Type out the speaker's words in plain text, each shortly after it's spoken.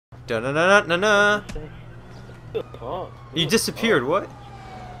Da-na-na-na-na-na. You disappeared, what?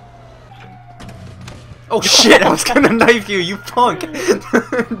 Oh shit, I was gonna knife you, you punk!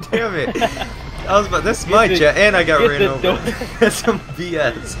 Damn it. I was about, that's my jet, and I got ran over. That's some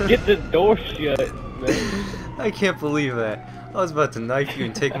BS. Get the door shut, man. I can't believe that. I was about to knife you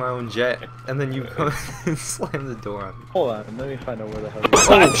and take my own jet, and then you come and slam the door on me. Hold on, let me find out where the hell you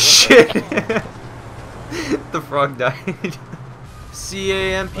are. Oh shit! The frog died.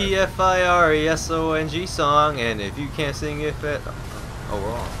 CAMPFIRESONG song, and if you can't sing it, oh,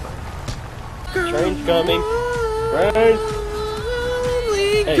 we're off. Train's coming. Train.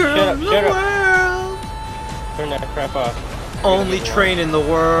 Hey, shut up, shut up. Turn that crap off. Only train in the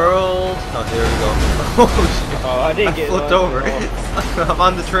world. Oh, there we go. Oh shit. Oh, I didn't get flipped over. I'm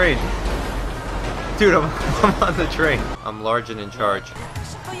on the train. Dude, I'm on the train. I'm large and in charge.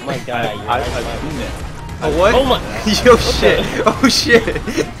 Oh my god, I've seen it. Oh, what? Oh my. Yo, shit. Oh shit.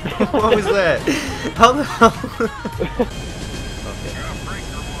 What was that? How the hell? Okay.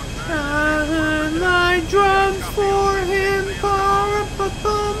 I drum for him.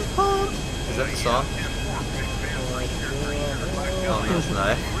 Is that the song? Oh, no, it's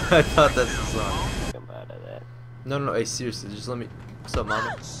not. I thought that's the song. No, no, hey, seriously, just let me. What's up,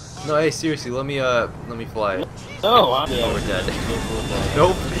 mama? No, hey, seriously, let me fly it. Oh, we're dead.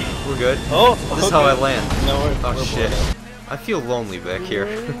 Nope, we're good. Oh, this is how I land. No, oh shit. I feel lonely back here.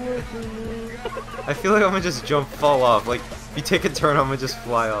 I feel like I'm gonna just fall off. Like, if you take a turn, I'm gonna just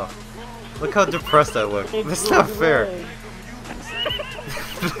fly off. Look how depressed I look. That's not fair.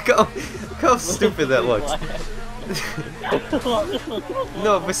 look how stupid that looks.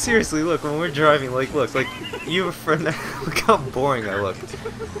 No, but seriously, look, when we're driving, like, look, like, you have a friend that, look how boring I look.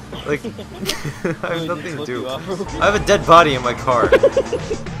 Like, I have nothing to do. I have a dead body in my car.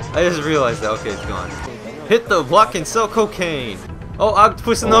 I just realized that, okay, it's gone. Hit the block and sell cocaine! Oh,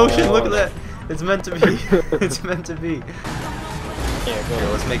 octopus in the ocean, look at that! It's meant to be. It's meant to be. Here,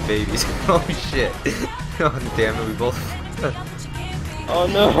 let's make babies. Oh shit. Oh damn it, we both... Oh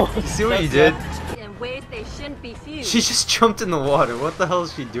no! See what you did? Ways they shouldn't be fused. She just jumped in the water. What the hell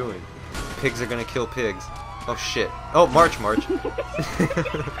is she doing? Pigs are gonna kill pigs. Oh shit. Oh, march.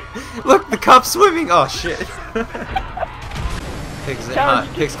 Look, the cop's swimming. Oh shit. Pigs in hot.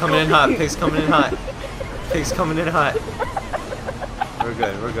 Pigs coming in hot. Pigs coming in hot. Pigs coming in hot. We're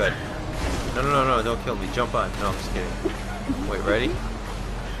good. We're good. No. Don't kill me. Jump on. No, I'm just kidding. Wait, ready?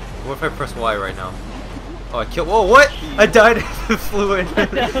 What if I press Y right now? Oh, I killed. Whoa, what? I died and flew in.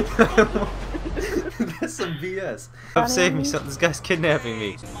 That's some BS. Come save me, this guy's kidnapping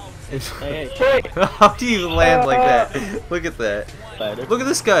me. How do you land like that? Look at that. Look at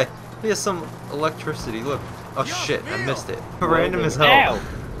this guy. He has some electricity, look. Oh shit, I missed it. Random as hell. Ow!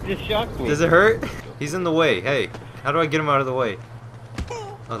 Just shocked me. Does it hurt? He's in the way. Hey, how do I get him out of the way?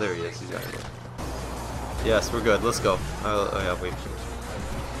 Oh, there he is. He's out here. Yes, we're good. Let's go. Oh yeah, wait.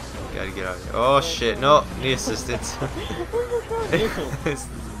 Gotta get out of here. Oh shit, no. Need assistance.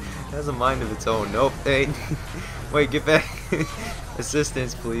 It has a mind of its own. Nope. Hey. Wait, get back.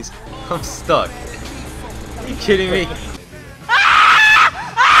 Assistance, please. I'm stuck. Are you kidding me?